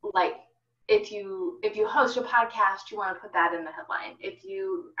like if you host a podcast, you want to put that in the headline. If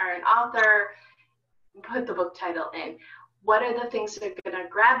you are an author, put the book title in. What are the things that are going to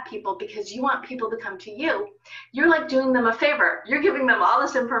grab people, because you want people to come to you? You're like doing them a favor. You're giving them all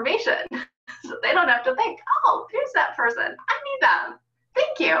this information so they don't have to think, oh, here's that person. I need them.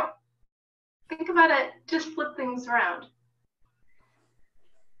 Thank you. Think about it. Just flip things around.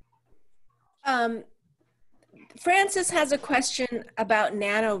 Francis has a question about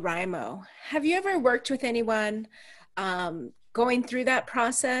NaNoWriMo. Have you ever worked with anyone going through that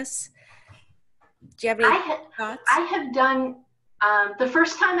process? Do you have any thoughts? I have done, the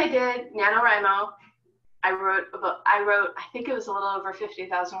first time I did NaNoWriMo, I think it was a little over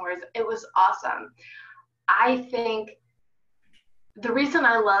 50,000 words. It was awesome. I think the reason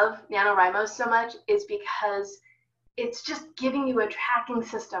I love NaNoWriMo so much is because it's just giving you a tracking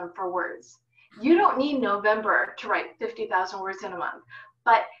system for words. You don't need November to write 50,000 words in a month,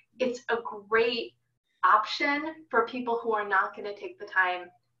 but it's a great option for people who are not going to take the time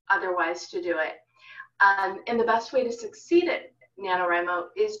otherwise to do it. And the best way to succeed at NaNoWriMo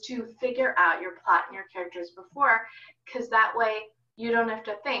is to figure out your plot and your characters before, because that way you don't have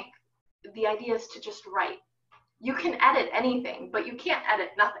to think. The idea is to just write. You can edit anything, but you can't edit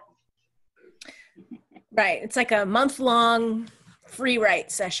nothing. Right. It's like a month-long free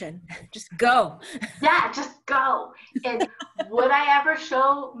write session. Just go. Yeah, just go. And would I ever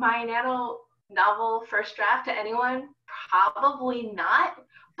show my Nano novel first draft to anyone? Probably not.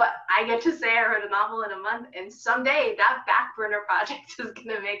 But I get to say I wrote a novel in a month, and someday that back burner project is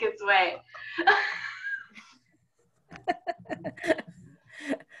going to make its way.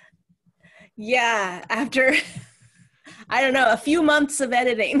 Yeah, after, I don't know, a few months of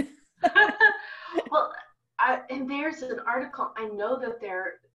editing. Well, and there's an article, I know that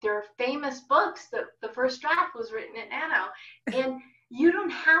there are famous books that the first draft was written in Nano, and you don't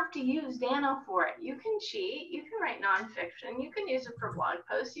have to use Nano for it. You can cheat, you can write nonfiction, you can use it for blog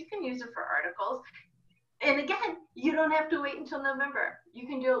posts, you can use it for articles. And again, you don't have to wait until November. You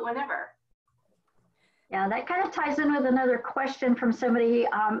can do it whenever. Yeah, that kind of ties in with another question from somebody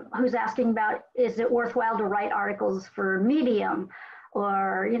who's asking about, is it worthwhile to write articles for Medium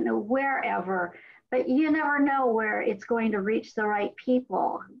or, you know, wherever? But you never know where it's going to reach the right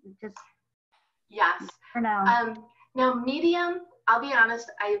people. Just, yes. You never know. Now, Medium, I'll be honest,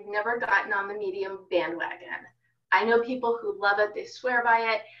 I've never gotten on the Medium bandwagon. I know people who love it, they swear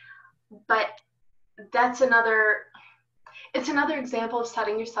by it, but it's another example of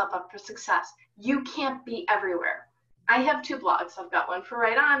setting yourself up for success. You can't be everywhere. I have 2 blogs. I've got one for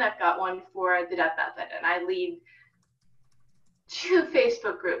Write On, I've got one for The Death Method, and I lead 2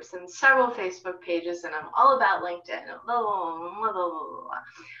 Facebook groups and several Facebook pages, and I'm all about LinkedIn.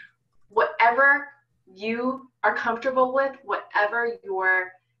 Whatever you are comfortable with, whatever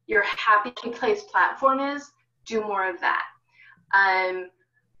your happy place platform is, do more of that. And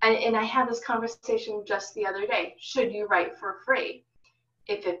I had this conversation just the other day. Should you write for free?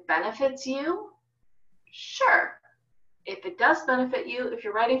 If it benefits you, sure. If it does benefit you, if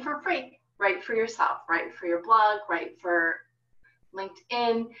you're writing for free, write for yourself, write for your blog, write for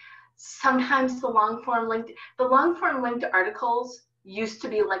LinkedIn. Sometimes the long form linked articles used to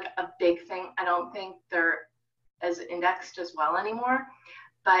be like a big thing. I don't think they're as indexed as well anymore.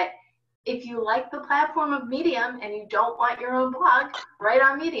 But if you like the platform of Medium and you don't want your own blog, write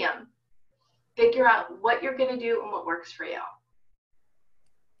on Medium. Figure out what you're going to do and what works for you.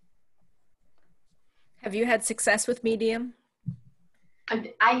 Have you had success with Medium?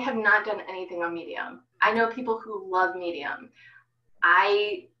 I have not done anything on Medium. I know people who love Medium.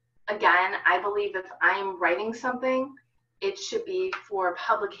 I believe if I'm writing something, it should be for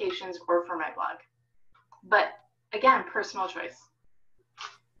publications or for my blog. But again, personal choice.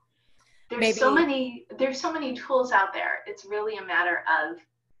 There's so many tools out there. It's really a matter of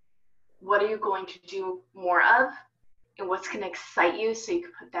what are you going to do more of and what's going to excite you so you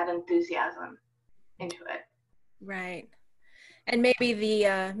can put that enthusiasm into it. Right. And maybe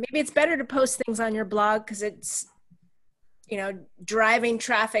maybe it's better to post things on your blog because it's, you know, driving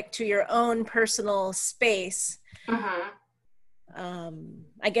traffic to your own personal space. Mm-hmm.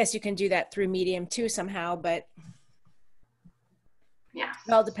 I guess you can do that through Medium too somehow, but yeah,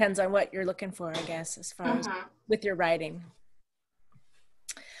 it all depends on what you're looking for, I guess, as far as with your writing.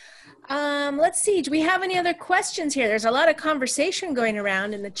 Let's see, do we have any other questions here? There's a lot of conversation going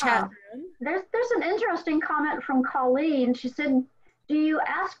around in the chat room. There's an interesting comment from Colleen. She said, do you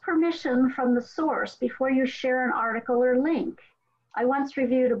ask permission from the source before you share an article or link? I once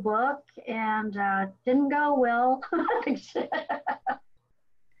reviewed a book and didn't go well.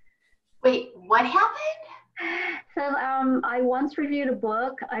 Wait, what happened? So I once reviewed a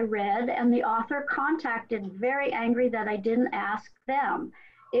book I read and the author contacted very angry that I didn't ask them.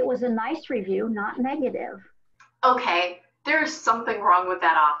 It was a nice review, not negative. Okay, there's something wrong with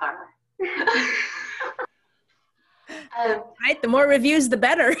that author. Right, the more reviews, the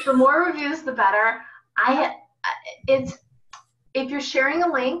better. The more reviews, the better. If you're sharing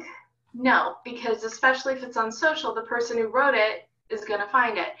a link, no, because especially if it's on social, the person who wrote it is going to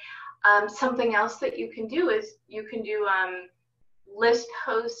find it. Something else that you can do is you can do list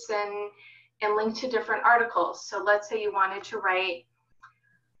posts and link to different articles. So let's say you wanted to write,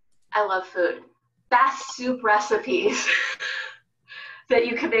 I love food, best soup recipes. that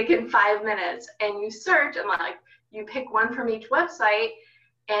you can make in 5 minutes, and you search and like you pick one from each website,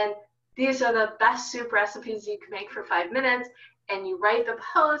 and these are the best soup recipes you can make for 5 minutes, and you write the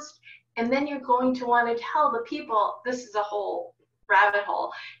post, and then you're going to want to tell the people, this is a whole rabbit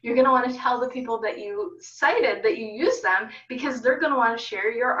hole, you're going to want to tell the people that you cited that you use them, because they're going to want to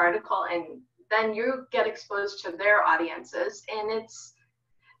share your article, and then you get exposed to their audiences. And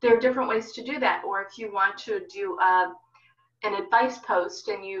there are different ways to do that. Or if you want to do an advice post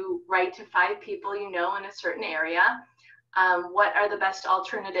and you write to 5 people you know in a certain area, what are the best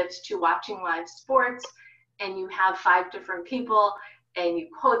alternatives to watching live sports, and you have 5 different people and you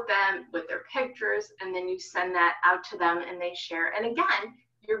quote them with their pictures, and then you send that out to them and they share. And again,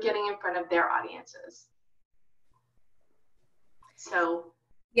 you're getting in front of their audiences. So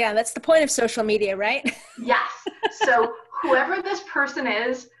yeah, that's the point of social media, right? yes. So whoever this person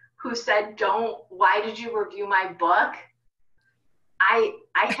is who said, why did you review my book? I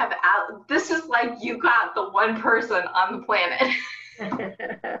have this is like, you got the one person on the planet.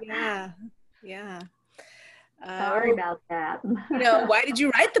 Yeah. Sorry about that. Why did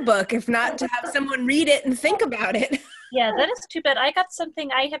you write the book if not to have someone read it and think about it? Yeah, that is too bad. I got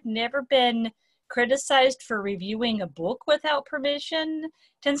something. I have never been criticized for reviewing a book without permission.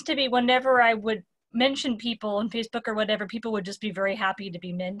 Tends to be whenever I would mention people on Facebook or whatever, people would just be very happy to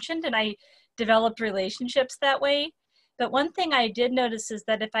be mentioned, and I developed relationships that way. But one thing I did notice is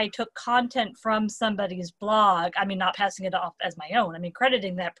that if I took content from somebody's blog, I mean, not passing it off as my own, I mean,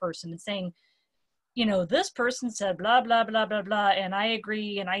 crediting that person and saying, this person said blah, blah, blah, blah, blah, and I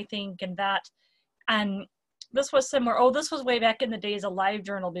agree, and I think, and that. And this was this was way back in the days of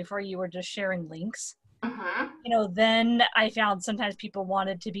LiveJournal before you were just sharing links. Mm-hmm. Then I found sometimes people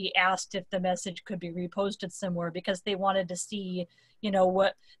wanted to be asked if the message could be reposted somewhere because they wanted to see,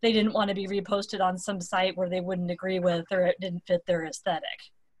 what they didn't want to be reposted on some site where they wouldn't agree with or it didn't fit their aesthetic.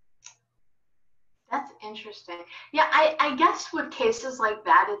 That's interesting. Yeah, I guess with cases like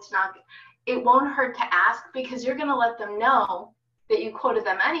that, it won't hurt to ask, because you're going to let them know that you quoted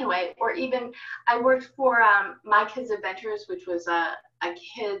them anyway. Or even, I worked for My Kids Adventures, which was a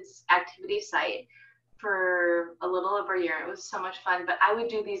kids activity site for a little over a year. It was so much fun. But I would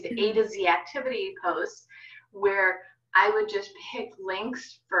do these A to Z activity posts where I would just pick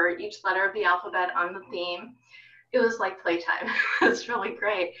links for each letter of the alphabet on the theme. It was like playtime. It was really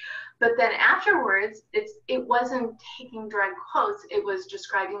great. But then afterwards, it wasn't taking direct quotes. It was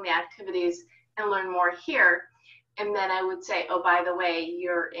describing the activities and learn more here. And then I would say, oh, by the way,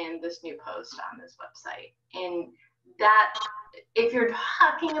 you're in this new post on this website. And that, if you're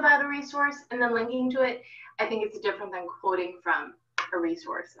talking about a resource and then linking to it, I think it's different than quoting from a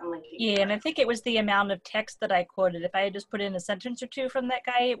resource and linking. Yeah, and I think it was the amount of text that I quoted. If I had just put in a sentence or two from that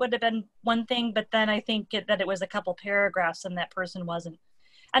guy, it would have been one thing. But then I think that it was a couple paragraphs and that person wasn't.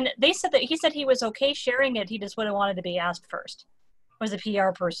 And they said that he said he was okay sharing it. He just would have wanted to be asked first. It was a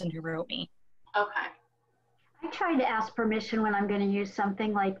PR person who wrote me. Okay. I try to ask permission when I'm going to use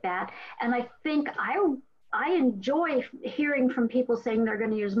something like that. And I think I enjoy hearing from people saying they're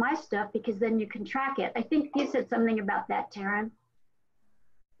going to use my stuff, because then you can track it. I think you said something about that, Taryn.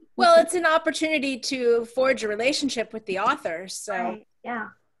 Well, it's an opportunity to forge a relationship with the author. So, right. Yeah.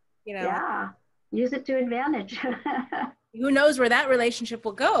 Yeah. Use it to advantage. Who knows where that relationship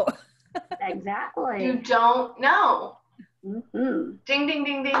will go? Exactly. You don't know. Mm-hmm. Ding, ding,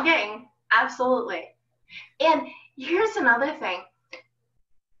 ding, ding, ding. Absolutely. And here's another thing.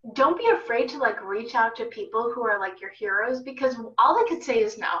 Don't be afraid to reach out to people who are like your heroes, because all I could say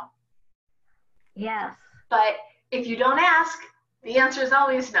is no. Yes. But if you don't ask, the answer is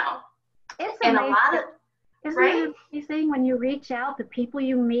always no. It's and amazing. a lot of, Isn't right? it amazing when you reach out, the people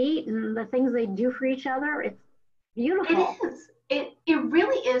you meet and the things they do for each other? It's beautiful. It is. It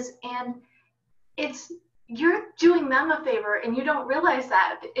really is. And you're doing them a favor and you don't realize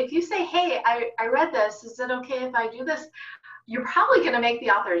that. If you say, hey, I read this, is it okay if I do this? You're probably going to make the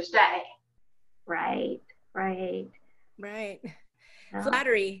author's day. Right. No.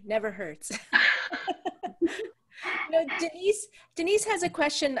 Flattery never hurts. Denise has a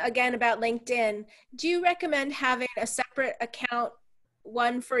question again about LinkedIn. Do you recommend having a separate account,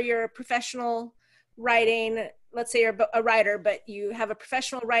 one for your professional writing? Let's say you're a writer, but you have a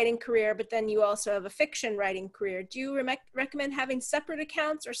professional writing career, but then you also have a fiction writing career. Do you recommend having separate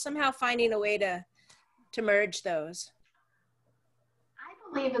accounts, or somehow finding a way to merge those?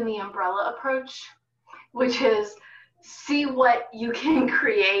 I believe in the umbrella approach, which is see what you can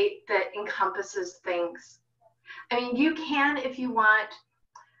create that encompasses things. I mean, you can, if you want,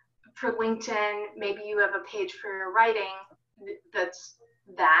 for LinkedIn, maybe you have a page for your writing that's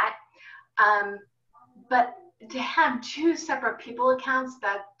that. But to have two separate people accounts,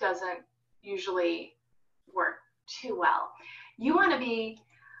 that doesn't usually work too well. You want to be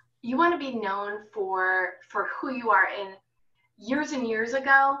known for who you are. And years and years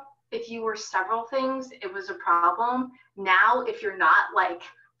ago, if you were several things, it was a problem. Now, if you're not like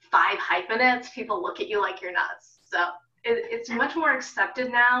 5 hyphenates, people look at you like you're nuts. So it's much more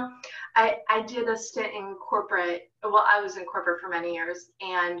accepted now. I did a stint in corporate. Well, I was in corporate for many years,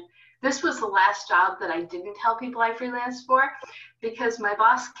 and this was the last job that I didn't tell people I freelanced for, because my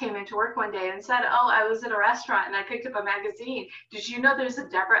boss came into work one day and said, oh, I was at a restaurant and I picked up a magazine. Did you know there's a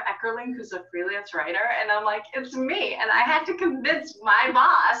Debra Eckerling who's a freelance writer? And I'm like, it's me. And I had to convince my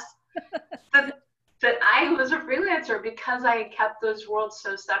boss that I was a freelancer, because I kept those worlds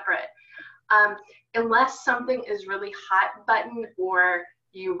so separate. Unless something is really hot button, or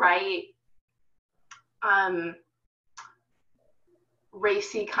you write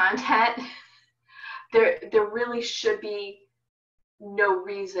racy content, there really should be no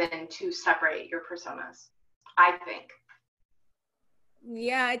reason to separate your personas, I think.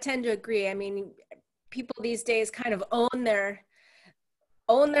 Yeah, I tend to agree. I mean, people these days kind of own their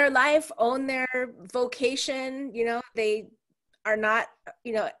life, own their vocation. You know, they are not,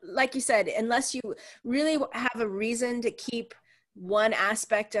 you know, like you said, unless you really have a reason to keep one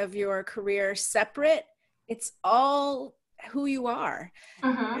aspect of your career separate, it's all who you are.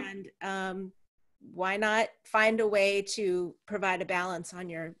 Mm-hmm. And why not find a way to provide a balance on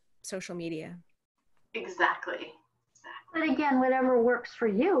your social media? Exactly. But again, whatever works for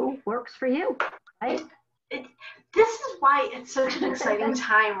you, right? This is why it's such an exciting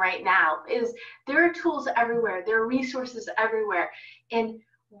time right now. Is there are tools everywhere, there are resources everywhere, and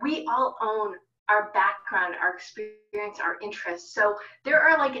we all own our background, our experience, our interests. So there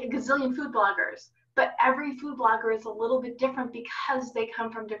are like a gazillion food bloggers, but every food blogger is a little bit different because they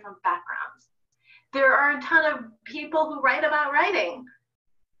come from different backgrounds. There are a ton of people who write about writing.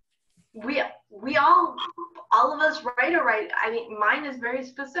 We all of us write. I mean, mine is very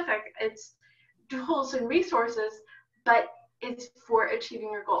specific. It's tools and resources, but it's for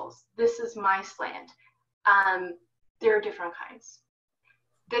achieving your goals. This is my slant. There are different kinds.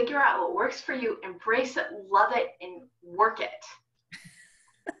 Figure out what works for you, embrace it, love it, and work it.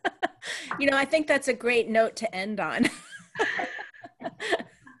 You know, I think that's a great note to end on.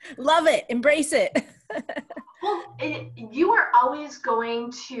 Love it, embrace it. Well, you are always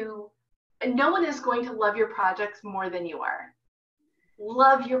going to, no one is going to love your projects more than you are.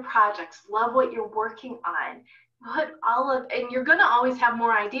 Love your projects, love what you're working on. And you're gonna always have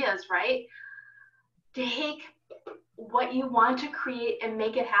more ideas, right? Take what you want to create and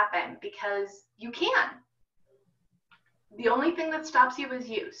make it happen, because you can. The only thing that stops you is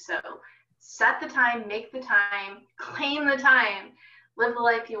you. So set the time, make the time, claim the time, live the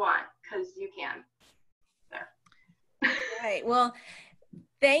life you want, because you can. There. Right. Well,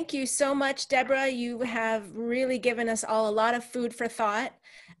 thank you so much, Debra. You have really given us all a lot of food for thought.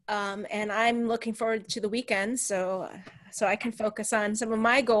 And I'm looking forward to the weekend so I can focus on some of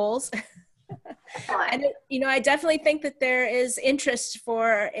my goals. And you know, I definitely think that there is interest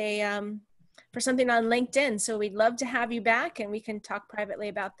for something on LinkedIn. So we'd love to have you back, and we can talk privately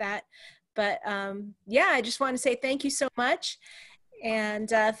about that. But yeah, I just want to say thank you so much. And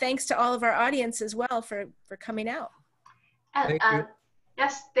thanks to all of our audience as well for coming out. Thank you.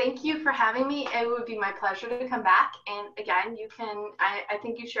 Yes, thank you for having me. It would be my pleasure to come back. And again, you can, I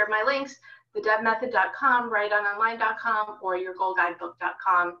think you shared my links, thedebmethod.com, writeononline.com, or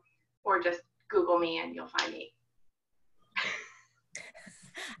yourgoalguidebook.com, or just Google me and you'll find me.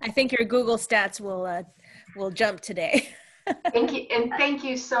 I think your Google stats will jump today. Thank you, and thank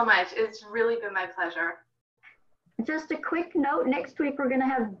you so much. It's really been my pleasure. Just a quick note, next week we're going to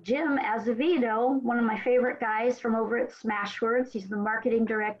have Jim Azevedo, one of my favorite guys from over at Smashwords. He's the marketing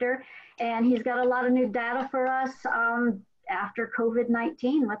director, and he's got a lot of new data for us after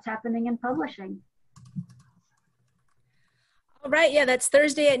COVID-19, what's happening in publishing. All right, yeah, that's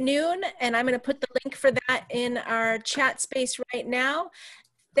Thursday at noon, and I'm going to put the link for that in our chat space right now.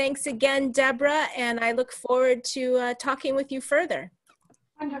 Thanks again, Debra, and I look forward to talking with you further.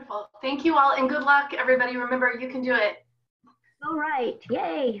 Wonderful. Thank you all, and good luck, everybody. Remember, you can do it. All right.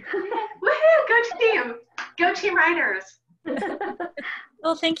 Yay. Woohoo! Go team. Go team writers.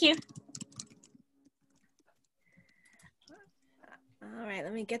 Well, thank you. All right,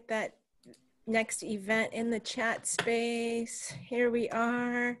 let me get that next event in the chat space. Here we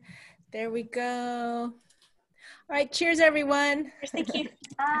are. There we go. All right, cheers, everyone. Thank you.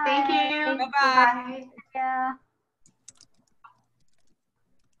 Bye. Thank you. Bye-bye. Yeah.